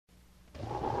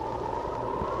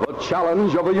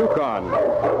challenge of the Yukon.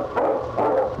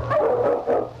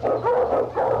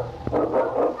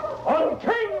 On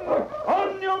King!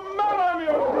 On your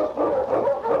Malamute!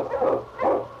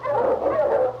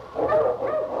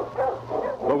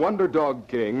 The Wonder Dog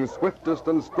King, swiftest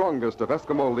and strongest of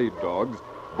Eskimo lead dogs,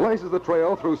 blazes the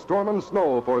trail through storm and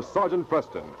snow for Sergeant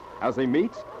Preston as he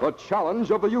meets the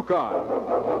challenge of the Yukon.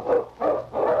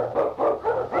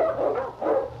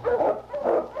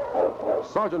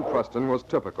 Sergeant Preston was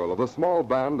typical of the small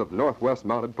band of Northwest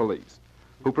Mounted Police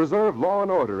who preserved law and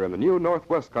order in the new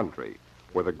Northwest country,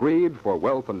 where the greed for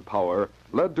wealth and power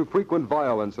led to frequent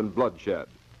violence and bloodshed.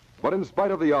 But in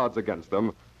spite of the odds against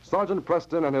them, Sergeant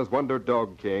Preston and his Wonder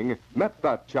Dog King met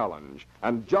that challenge,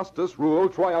 and justice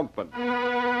ruled triumphant.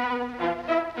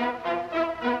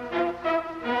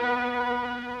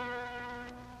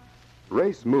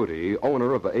 Race Moody,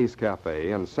 owner of the Ace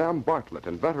Cafe, and Sam Bartlett,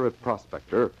 inveterate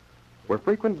prospector, were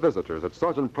frequent visitors at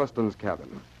Sergeant Preston's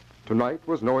cabin. Tonight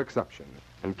was no exception,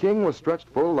 and King was stretched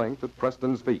full length at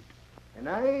Preston's feet. And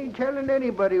I ain't telling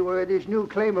anybody where this new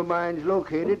claim of mine's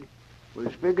located.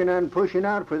 Was figuring on pushing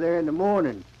out for there in the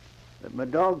morning. But my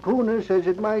dog Kuna says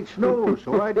it might snow,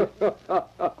 so I did.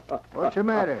 What's the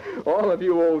matter? All of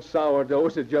you old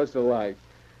sourdoughs are just alike.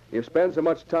 You spend so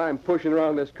much time pushing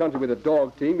around this country with a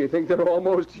dog team, you think they're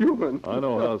almost human. I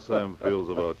know how Sam feels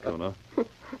about Kuna.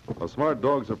 A smart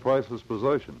dog's a priceless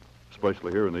possession,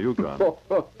 especially here in the Yukon.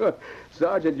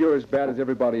 Sergeant, you're as bad as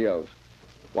everybody else.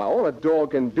 Why, all a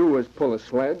dog can do is pull a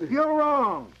sled. You're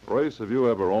wrong. Race, have you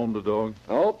ever owned a dog?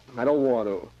 Oh, I don't want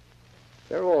to.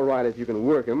 They're all right if you can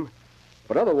work them.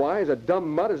 But otherwise, a dumb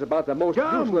mutt is about the most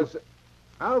useless...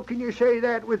 How can you say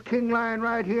that with King lying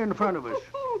right here in front of us?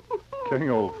 King,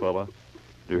 old fella,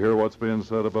 do you hear what's being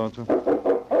said about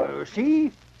you?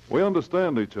 See? We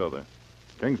understand each other.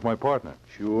 King's my partner.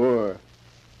 Sure.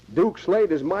 Duke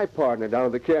Slade is my partner down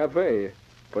at the cafe.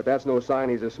 But that's no sign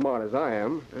he's as smart as I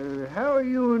am. How are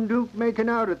you and Duke making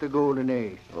out at the Golden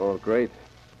Ace? Oh, great.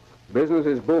 Business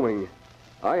is booming.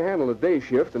 I handle the day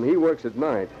shift, and he works at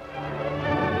night.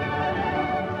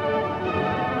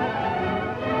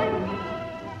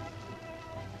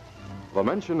 The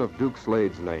mention of Duke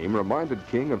Slade's name reminded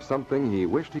King of something he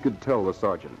wished he could tell the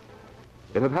sergeant.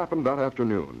 It had happened that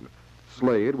afternoon.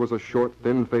 Slade was a short,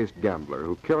 thin-faced gambler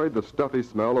who carried the stuffy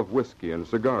smell of whiskey and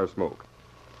cigar smoke.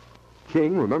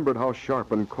 King remembered how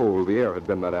sharp and cold the air had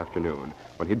been that afternoon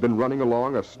when he'd been running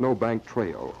along a snowbank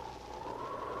trail.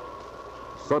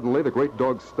 Suddenly, the great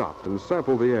dog stopped and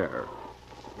sampled the air.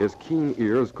 His keen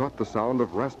ears caught the sound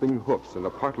of rasping hoofs in the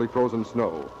partly frozen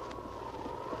snow.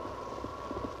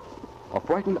 A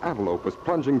frightened antelope was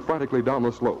plunging frantically down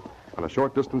the slope, and a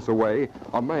short distance away,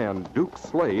 a man, Duke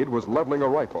Slade, was leveling a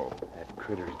rifle. That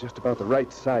critter is just about the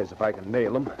right size if I can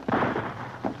nail him.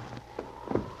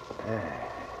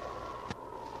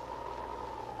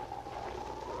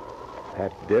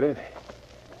 That did it.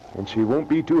 And she won't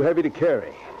be too heavy to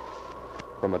carry.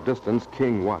 From a distance,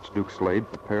 King watched Duke Slade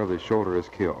prepare to shoulder his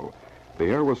kill. The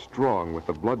air was strong with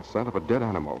the blood scent of a dead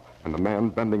animal, and the man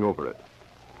bending over it.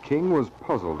 King was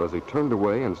puzzled as he turned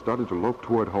away and started to lope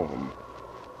toward home.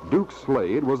 Duke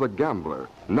Slade was a gambler,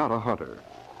 not a hunter.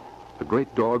 The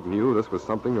great dog knew this was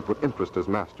something that would interest his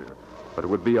master, but it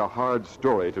would be a hard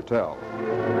story to tell.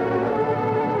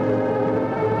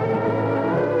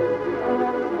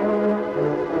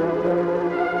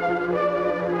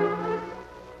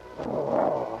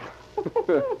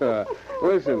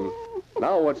 Listen,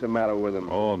 now what's the matter with him?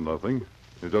 Oh, nothing.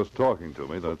 He's just talking to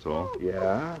me, that's all.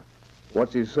 Yeah?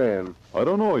 What's he saying? I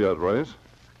don't know yet, Race.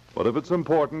 But if it's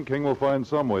important, King will find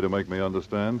some way to make me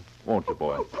understand. Won't you,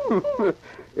 boy?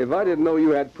 If I didn't know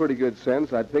you had pretty good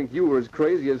sense, I'd think you were as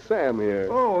crazy as Sam here.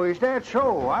 Oh, is that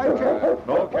so?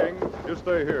 No, King. You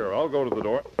stay here. I'll go to the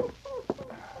door.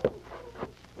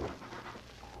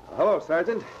 Hello,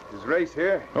 Sergeant. Is Race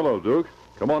here? Hello, Duke.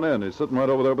 Come on in. He's sitting right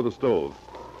over there by the stove.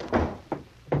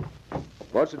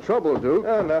 What's the trouble, Duke?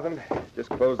 Oh, nothing. Just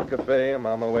closed the cafe. I'm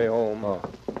on my way home. Oh.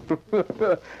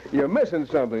 You're missing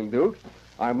something, Duke.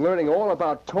 I'm learning all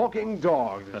about talking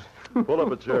dogs. Pull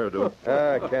up a chair, Duke.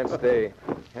 I can't stay.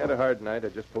 Had a hard night. I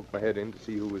just poked my head in to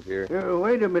see who was here.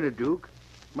 Wait a minute, Duke.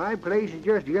 My place is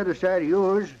just the other side of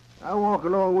yours. I'll walk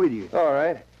along with you. All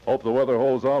right. Hope the weather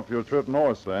holds out for your trip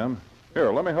north, Sam. Here,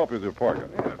 let me help you with your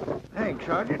pocket. Thanks,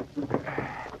 Sergeant.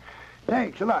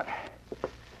 Thanks a lot.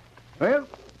 Well,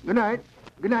 good night.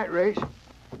 Good night, Race.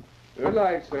 Good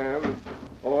night, Sam.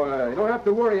 Oh, you don't have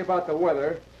to worry about the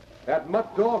weather. That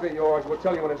mutt dog of yours will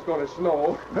tell you when it's going to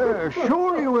snow.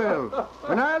 Sure you will.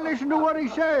 And I'll listen to what he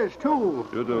says, too.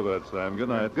 You do that, Sam. Good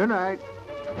night. Good night.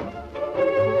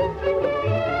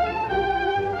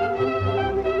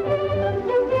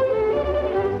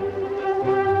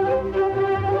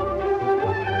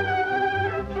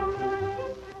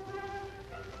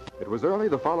 Early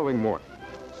the following morning,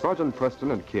 Sergeant Preston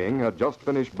and King had just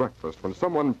finished breakfast when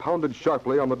someone pounded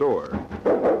sharply on the door.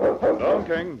 Down,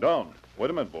 King, down. Wait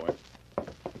a minute, boy.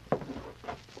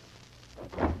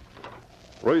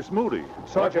 Race Moody.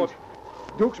 Sergeant,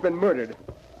 Duke's been murdered.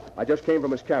 I just came from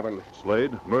his cabin.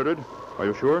 Slade, murdered? Are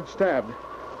you sure? Stabbed.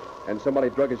 And somebody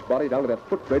drug his body down to that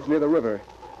footbridge near the river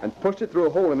and pushed it through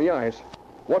a hole in the ice.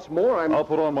 What's more, I'll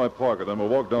put on my parka, then we'll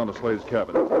walk down to Slade's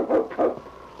cabin.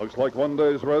 Looks like one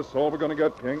day's rest's all we're going to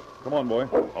get, King. Come on, boy.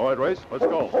 All right, Race, let's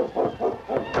go.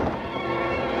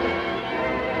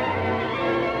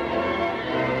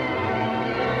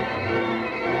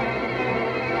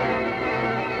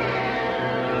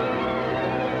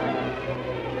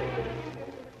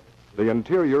 The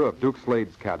interior of Duke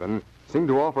Slade's cabin seemed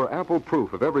to offer ample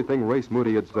proof of everything Race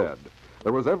Moody had said.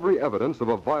 There was every evidence of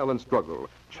a violent struggle,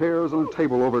 chairs and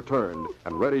table overturned,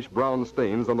 and reddish-brown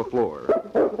stains on the floor.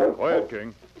 Quiet,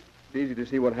 King. It's easy to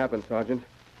see what happened, Sergeant.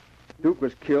 Duke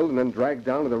was killed and then dragged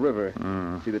down to the river.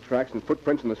 See the tracks and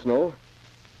footprints in the snow?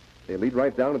 They lead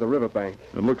right down to the riverbank.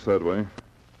 It looks that way.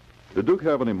 Did Duke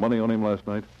have any money on him last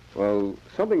night? Well,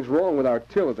 something's wrong with our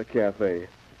till at the cafe.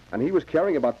 And he was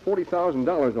carrying about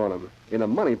 $40,000 on him in a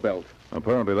money belt.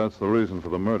 Apparently that's the reason for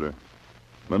the murder.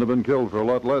 Men have been killed for a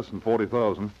lot less than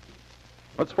 $40,000.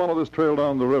 Let's follow this trail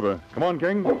down the river. Come on,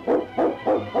 King.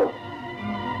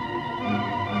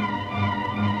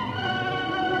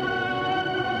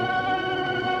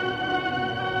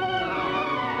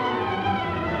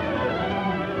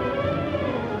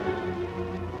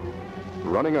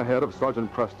 Running ahead of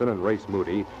Sergeant Preston and Race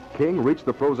Moody, King reached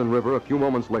the frozen river a few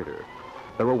moments later.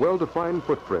 There were well-defined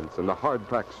footprints in the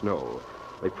hard-packed snow.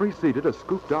 They preceded a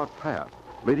scooped-out path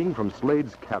leading from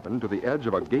Slade's cabin to the edge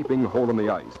of a gaping hole in the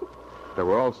ice. There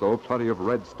were also plenty of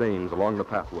red stains along the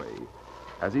pathway.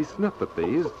 As he sniffed at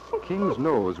these, King's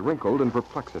nose wrinkled in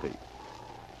perplexity.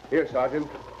 Here, Sergeant.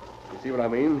 You see what I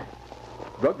mean?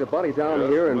 Drug the body down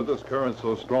here and... With this current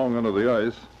so strong under the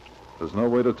ice, there's no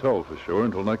way to tell for sure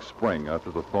until next spring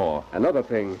after the thaw. Another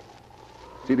thing.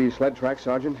 See these sled tracks,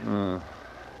 Sergeant?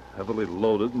 Heavily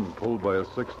loaded and pulled by a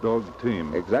 6-dog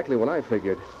team. Exactly what I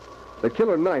figured. The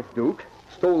killer knifed Duke,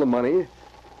 stole the money,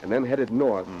 and then headed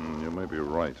north. You may be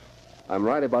right. I'm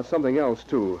right about something else,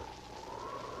 too.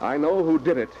 I know who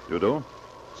did it. You do?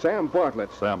 Sam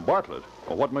Bartlett. Sam Bartlett?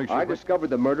 Well, what makes you... I discovered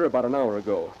the murder about an hour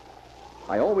ago.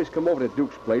 I always come over to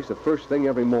Duke's place the first thing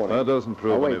every morning. That doesn't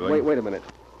prove anything. Wait a minute.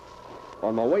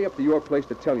 On my way up to your place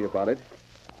to tell you about it,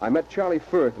 I met Charlie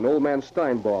Firth and old man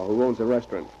Steinbaugh, who owns the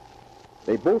restaurant.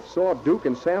 They both saw Duke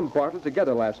and Sam Bartlett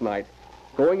together last night,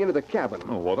 going into the cabin.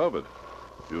 Oh, what of it?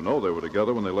 You know they were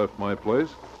together when they left my place.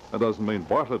 That doesn't mean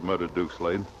Bartlett murdered Duke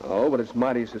Slade. Oh, but it's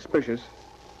mighty suspicious.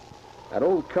 That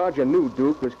old codger knew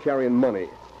Duke was carrying money.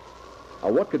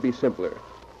 Now, what could be simpler?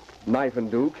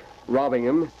 Knifing Duke, robbing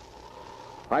him,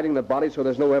 hiding the body so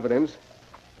there's no evidence,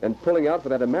 and pulling out for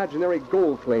that imaginary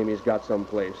gold claim he's got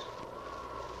someplace.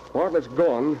 Bartlett's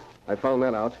gone. I found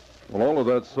that out. Well, all of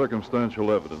that's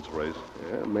circumstantial evidence, Race.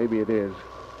 Yeah, maybe it is.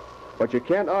 But you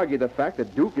can't argue the fact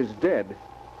that Duke is dead.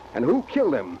 And who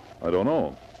killed him? I don't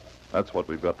know. That's what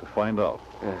we've got to find out.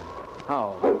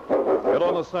 How? Get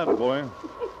on the scent, boy.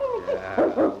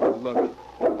 Yeah, look.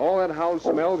 All that hound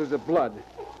smells is of blood.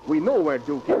 We know where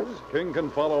Duke is. King can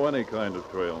follow any kind of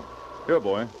trail. Here,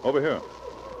 boy. Over here.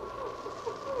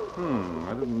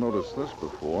 I didn't notice this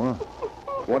before.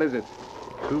 What is it?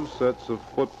 2 sets of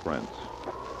footprints.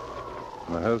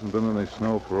 And there hasn't been any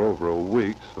snow for over a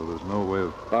week, so there's no way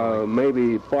of...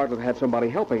 Maybe Bartlett had somebody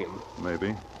helping him.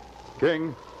 Maybe.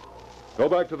 King, go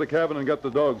back to the cabin and get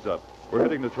the dogs up. We're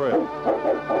hitting the trail.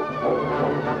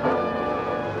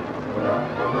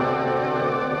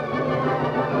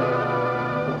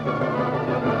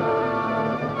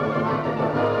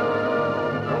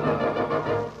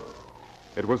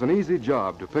 It was an easy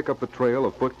job to pick up the trail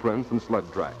of footprints and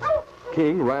sled tracks.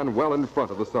 King ran well in front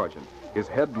of the sergeant, his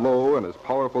head low and his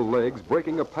powerful legs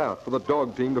breaking a path for the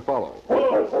dog team to follow.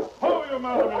 Whoa, you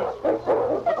Malamutes!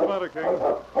 What's the matter, King?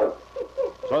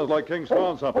 Sounds like King's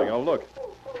found something. I'll look.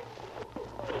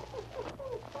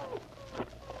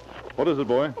 What is it,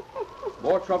 boy?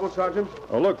 More trouble, Sergeant?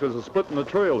 Oh, look, there's a split in the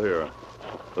trail here.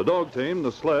 The dog team,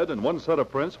 the sled, and one set of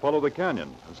prints follow the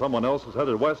canyon, and someone else is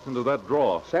headed west into that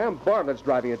draw. Sam Bartlett's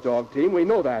driving a dog team. We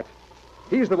know that.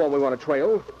 He's the one we want to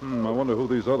trail. I wonder who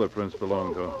these other prints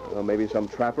belong to. Well, maybe some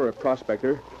trapper or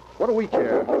prospector. What do we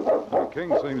care?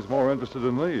 King seems more interested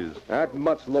in these. That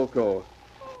mutt's loco.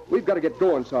 We've got to get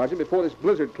going, Sergeant, before this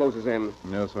blizzard closes in.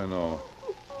 Yes, I know.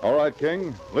 All right,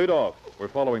 King, lead off. We're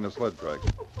following the sled tracks.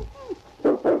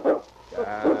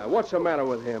 What's the matter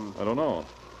with him? I don't know.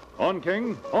 On,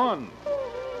 King, on!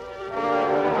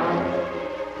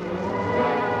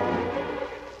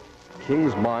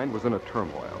 King's mind was in a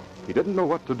turmoil. He didn't know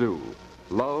what to do.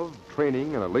 Love,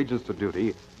 training, and allegiance to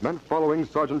duty meant following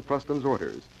Sergeant Preston's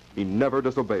orders. He never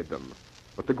disobeyed them.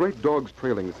 But the great dog's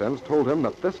trailing sense told him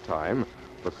that this time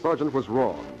the sergeant was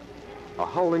wrong. A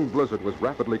howling blizzard was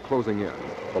rapidly closing in.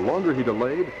 The longer he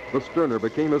delayed, the sterner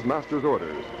became his master's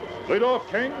orders. Lead off,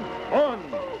 King. On.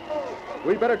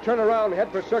 We better turn around and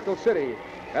head for Circle City.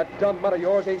 That dumb mutt of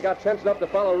yours ain't got sense enough to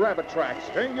follow rabbit tracks.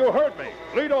 King, you heard me.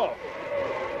 Lead off.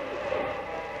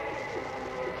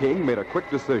 King made a quick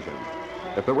decision.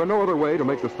 If there were no other way to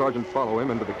make the sergeant follow him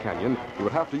into the canyon, he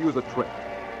would have to use a trick.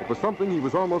 It was something he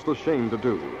was almost ashamed to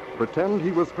do. Pretend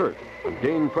he was hurt and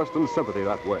gain Preston's sympathy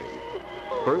that way.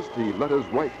 First, he let his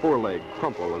right foreleg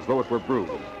crumple as though it were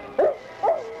bruised.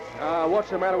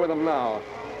 What's the matter with him now?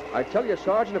 I tell you,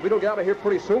 Sergeant, if we don't get out of here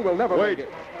pretty soon, we'll never Wait. make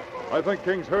it. I think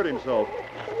King's hurt himself.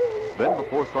 Then,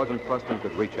 before Sergeant Preston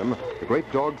could reach him, the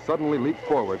great dog suddenly leaped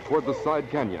forward toward the side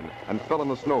canyon and fell in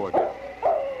the snow again.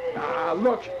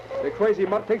 Look. The crazy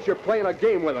mutt thinks you're playing a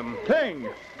game with him. King,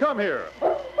 come here.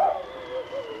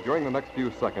 During the next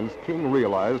few seconds, King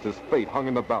realized his fate hung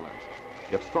in the balance.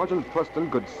 If Sergeant Preston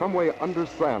could some way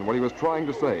understand what he was trying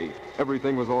to say,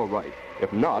 everything was all right.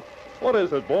 If not... What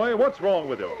is it, boy? What's wrong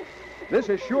with you? This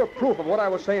is sure proof of what I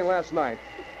was saying last night.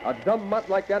 A dumb mutt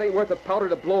like that ain't worth the powder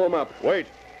to blow him up. Wait.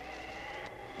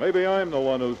 Maybe I'm the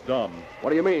one who's dumb. What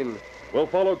do you mean? We'll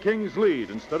follow King's lead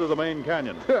instead of the main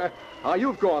canyon. How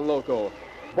you've gone loco.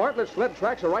 Bartlett's sled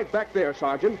tracks are right back there,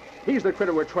 Sergeant. He's the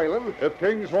critter we're trailing. If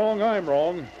King's wrong, I'm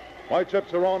wrong. My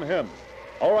chips are on him.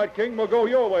 All right, King, we'll go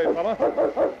your way, fella.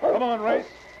 Come on, Race.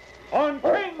 On,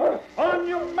 King! On,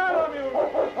 you Malamute!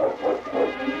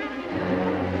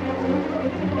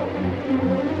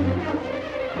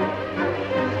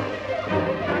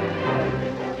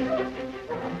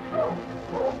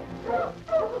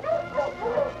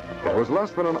 It was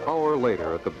less than an hour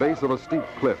later, at the base of a steep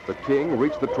cliff, that King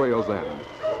reached the trail's end.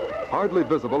 Hardly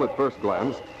visible at first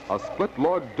glance, a split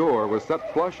log door was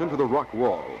set flush into the rock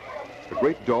wall. The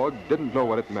great dog didn't know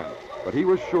what it meant, but he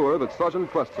was sure that Sergeant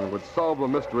Preston would solve the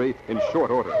mystery in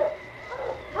short order.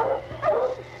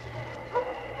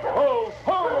 Ho,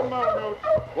 ho, Malamute!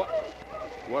 What?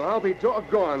 Well, I'll be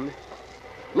doggone.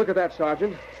 Look at that,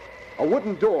 Sergeant. A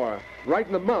wooden door, right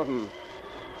in the mountain.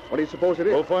 What do you suppose it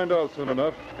is? We'll find out soon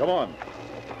enough. Come on.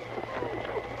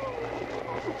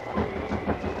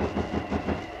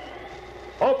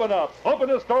 Open up. Open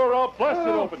this door. I'll blast it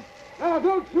open.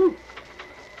 Don't shoot.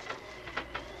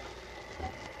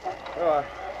 I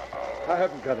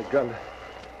haven't got a gun.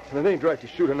 And it ain't right to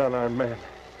shoot an unarmed man.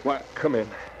 What? Come in.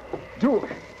 Duke!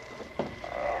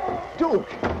 Duke!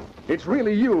 It's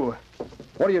really you.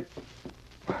 What do you...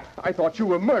 I thought you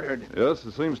were murdered. Yes,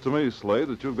 it seems to me, Slade,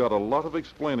 that you've got a lot of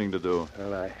explaining to do.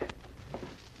 Well,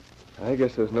 I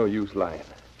guess there's no use lying.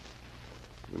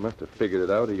 You must have figured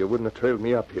it out or you wouldn't have trailed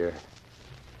me up here.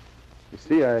 You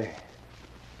see, I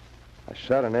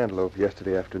shot an antelope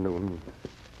yesterday afternoon,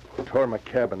 tore my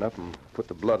cabin up and put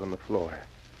the blood on the floor.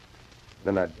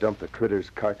 Then I dumped the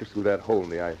critter's carcass through that hole in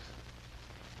the ice.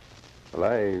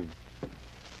 Well,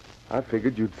 I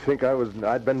figured you'd think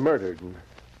I'd been murdered, and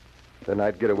then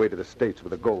I'd get away to the States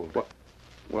with the gold.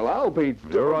 Well, I'll be...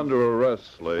 You're under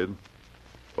arrest, Slade,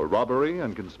 for robbery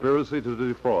and conspiracy to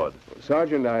defraud.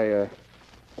 Sergeant, I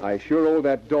sure owe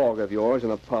that dog of yours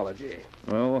an apology.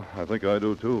 Well, I think I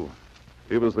do, too.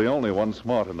 He was the only one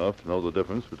smart enough to know the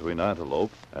difference between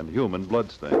antelope and human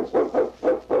bloodstains.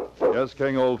 Yes,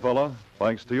 King, old fella,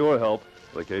 thanks to your help,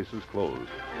 the case is closed.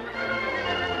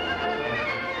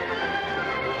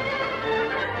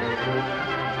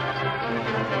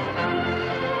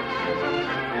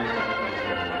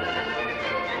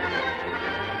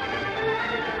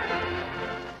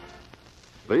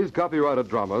 These copyrighted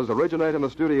dramas originate in the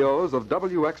studios of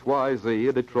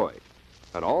WXYZ Detroit.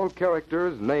 And all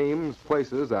characters, names,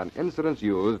 places, and incidents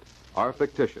used are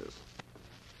fictitious.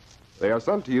 They are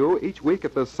sent to you each week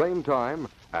at the same time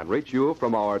and reach you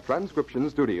from our transcription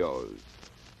studios.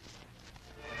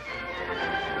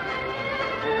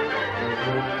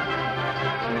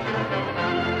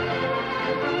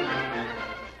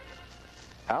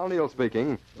 Al Neal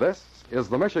speaking. This is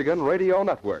the Michigan Radio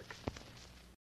Network.